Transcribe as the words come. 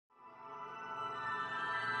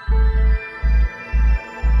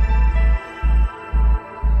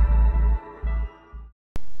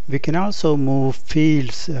We can also move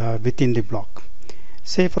fields within the block.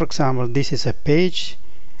 Say for example, this is a page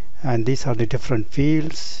and these are the different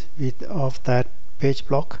fields of that page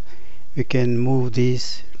block. We can move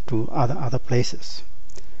these to other places.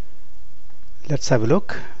 Let's have a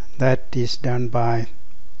look. That is done by,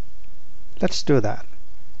 let's do that.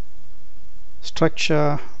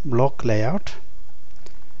 Structure, block layout.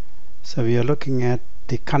 So we are looking at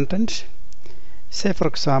the content. Say for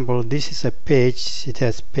example, this is a page. It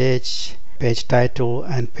has page title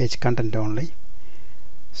and page content only.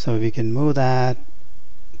 So we can move that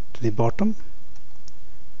to the bottom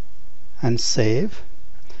and save.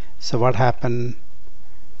 So what happened?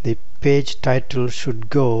 The page title should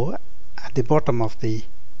go at the bottom of the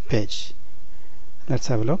page. Let's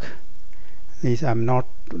have a look. I'm not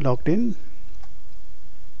logged in.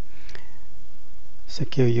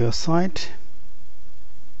 Secure your site.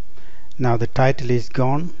 Now the title is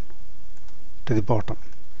gone to the bottom.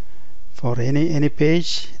 For any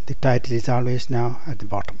page, the title is always now at the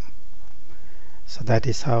bottom. So that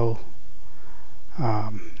is how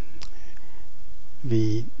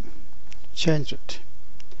we change it.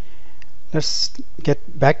 Let's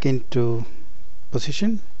get back into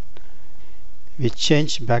position. We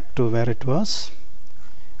change back to where it was.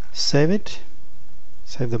 Save it.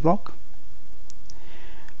 Save the block.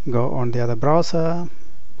 Go on the other browser.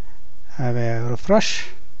 Have a refresh.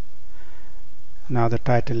 Now the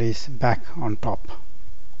title is back on top.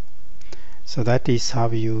 So that is how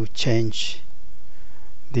you change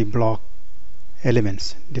the block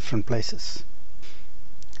elements different places.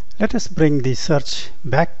 Let us bring the search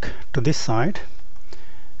back to this side.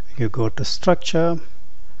 You go to structure,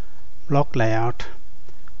 block layout,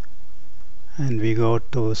 and we go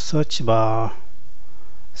to search bar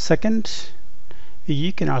second.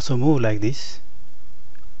 You can also move like this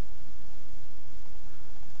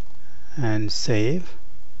and save.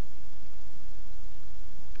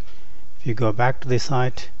 If you go back to the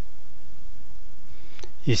site,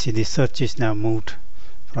 you see the search is now moved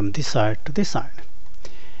from this side to this side.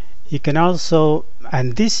 You can also,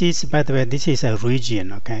 and this is, by the way, this is a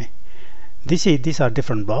region, okay? These are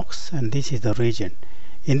different blocks, and this is the region.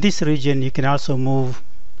 In this region, you can also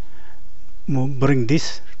bring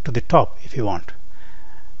this to the top if you want.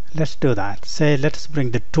 Let's do that. Say, let's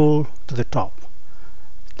bring the tool to the top.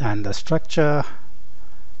 And the structure,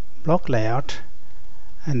 block layout,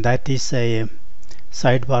 and that is a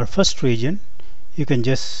sidebar first region. You can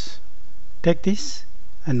just take this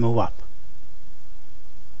and move up.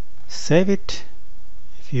 Save it.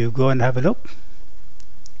 If you go and have a look,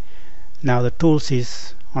 now the tools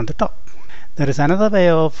is on the top. There is another way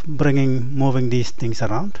of moving these things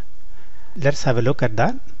around. Let's have a look at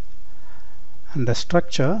that. And the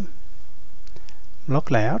structure, block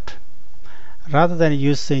layout, rather than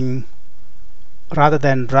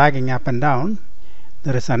dragging up and down,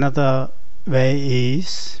 there is another way,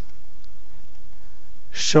 is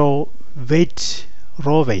show weight,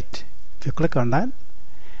 row weight. If you click on that,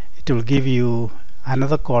 it will give you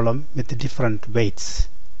another column with the different weights.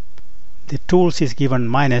 The tools is given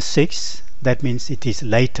 -6, that means it is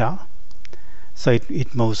lighter, so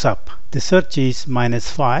it moves up. The search is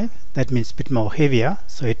 -5, that means a bit more heavier,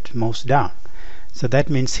 so it moves down. So that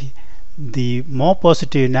means the more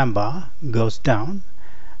positive number goes down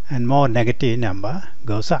and more negative number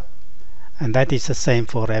goes up, and that is the same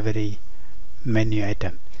for every menu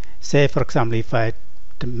item. Say for example, if I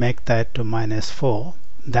make that to -4,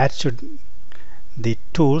 the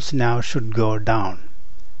tools now should go down.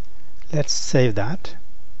 Let's save that.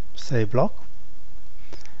 Save block.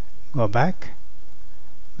 Go back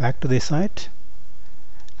to the site.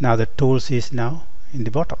 Now the tools is now in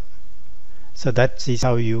the bottom. So that is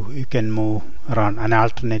how you can move around, an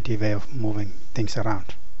alternative way of moving things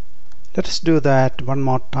around. Let us do that one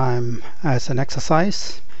more time as an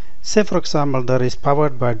exercise. Say for example, there is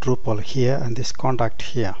powered by Drupal here and this contact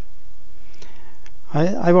here.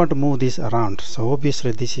 I want to move this around, so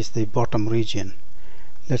obviously this is the bottom region.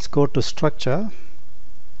 Let's go to structure,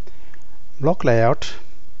 block layout,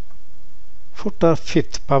 footer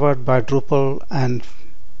fifth, powered by Drupal and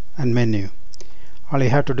menu. All you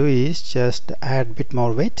have to do is just add a bit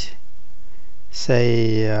more weight,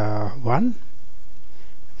 say 1,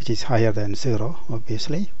 which is higher than 0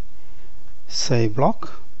 obviously. Say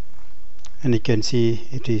block, and you can see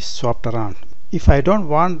it is swapped around. If I don't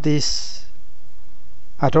want this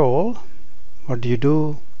at all, what you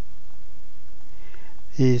do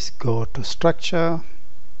is go to structure,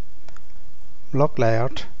 block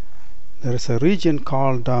layout. There is a region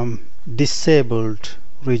called disabled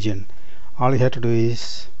region. All you have to do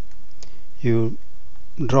is you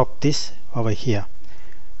drop this over here.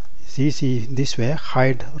 It's easy this way,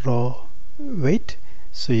 hide row weight.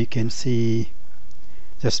 So you can see,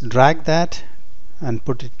 just drag that and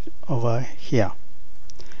put it over here.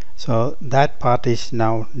 So that part is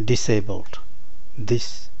now disabled,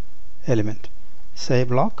 this element. Save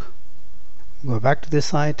block, go back to the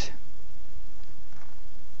site.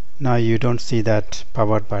 Now you don't see that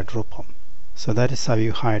powered by Drupal. So that is how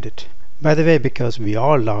you hide it. By the way, because we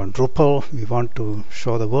all love Drupal, we want to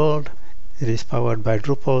show the world it is powered by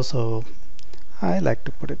Drupal, so I like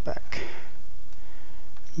to put it back.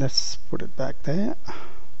 Let's put it back there,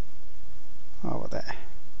 over there.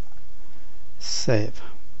 Save.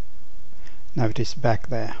 Now it is back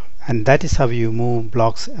there, and that is how you move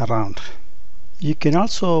blocks around. You can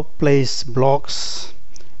also place blocks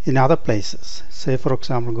in other places. Say for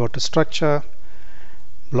example, go to structure,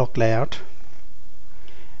 block layout,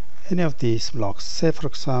 any of these blocks. Say for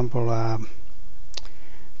example,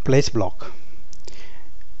 place block.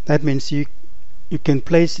 That means you can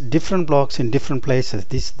place different blocks in different places.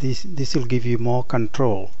 This will give you more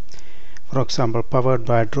control. For example, powered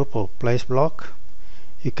by Drupal, place block,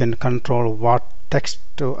 you can control what text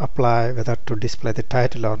to apply, whether to display the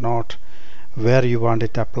title or not, where you want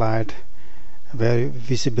it applied, where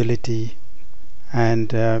visibility,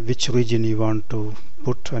 and which region you want to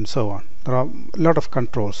put, and so on. There are a lot of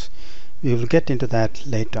controls. We will get into that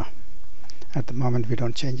later. At the moment we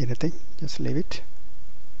don't change anything, just leave it.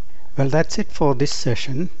 Well, that's it for this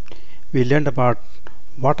session. We learned about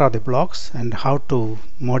what are the blocks and how to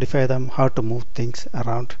modify them, how to move things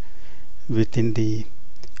around within the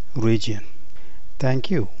region.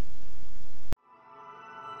 Thank you.